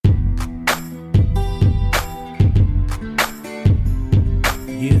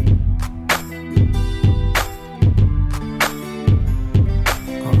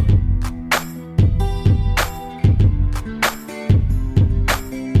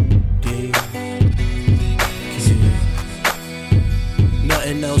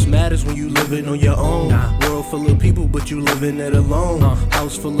matters when you living on your own. World full of people, but you living it alone.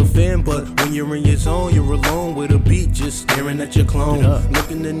 House full of fam, but when you're in your zone, you're alone with a beat, just staring at your clone.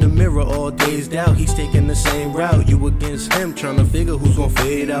 Looking in the mirror all dazed out, he's taking the same route. You against him, trying to figure who's gonna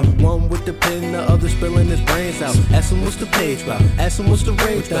fade out. One with the pen, the other spilling his brains out. Ask him what's the page about, ask him what's the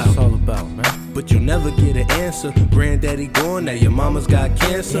range about. That's all about, man. But you'll never get an answer. Granddaddy gone, now your mama's got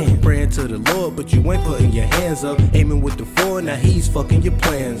cancer. Praying to the Lord, but you ain't putting your hands up. Aiming with the 4, now he's fucking your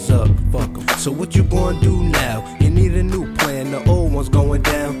plans up. Fuck him. So what you gonna do now? You need a new plan, the old one's going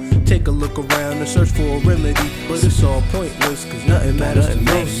down. Take a look around and search for a remedy, but it's all pointless, cause nothing matters to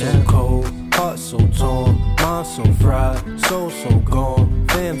me. So cold, heart so torn, mind so fried, soul so gone,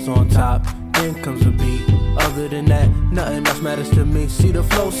 fam's on top, then comes a beat. Other than that, nothing else matters to me. See the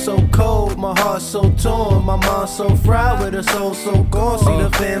flow so cold, my heart so torn, my mind so fried, with a soul so gone. See the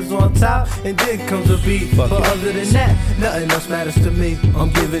fams on top, and then comes a beat. But other than that, nothing else matters to me.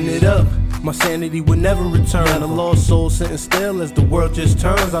 I'm giving it up. My sanity would never return. A lost soul sitting still as the world just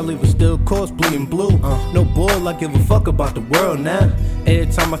turns. I leave a still course bleeding blue. No bull, I give a fuck about the world now. Every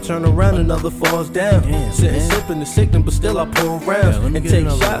time I turn around, another falls down. Sitting sipping the sickening, but still I pull rounds and take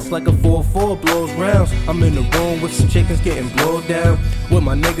shots like a 4-4 blows rounds. I'm in the room with some chickens getting blowed down, with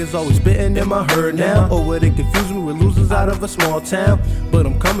my niggas always spitting in my herd now. Or where they confuse me with losers out of a small town. But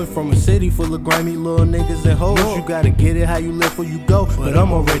I'm coming from a city full of grimy little niggas and hoes. You gotta get it how you live before you go, but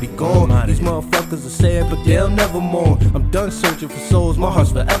I'm already gone. These motherfuckers are sad, but they'll never mourn. I'm done searching for souls, my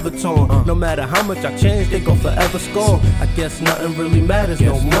heart's forever torn. No matter how much I change, they gon' forever scorn. I guess nothing really matters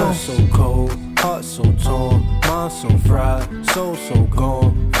no more. So cold, heart so torn, mind so fried, soul so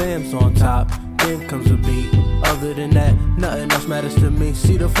gone, fam's on top, then comes a beat. Other than that, nothing else matters to me.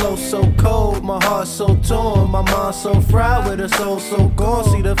 See the flow so cold, my heart so torn, my mind so fried, with a soul so gone.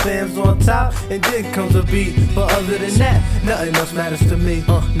 See the fams on top, and then comes a beat. But other than that, nothing else matters to me.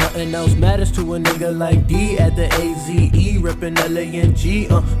 Nothing else matters to a nigga like D at the AZE, reppin'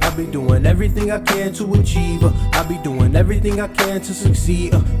 LANG. I be doing everything I can to achieve. I be doing everything I can to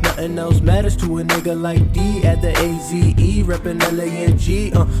succeed. Nothing else matters to a nigga like D at the AZE, reppin'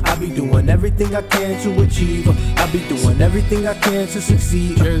 LANG. I be doing everything I can to achieve. I be doing everything I can to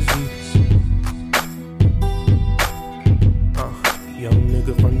succeed. Jersey. Young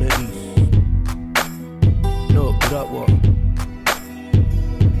nigga from the east. No, get up, what?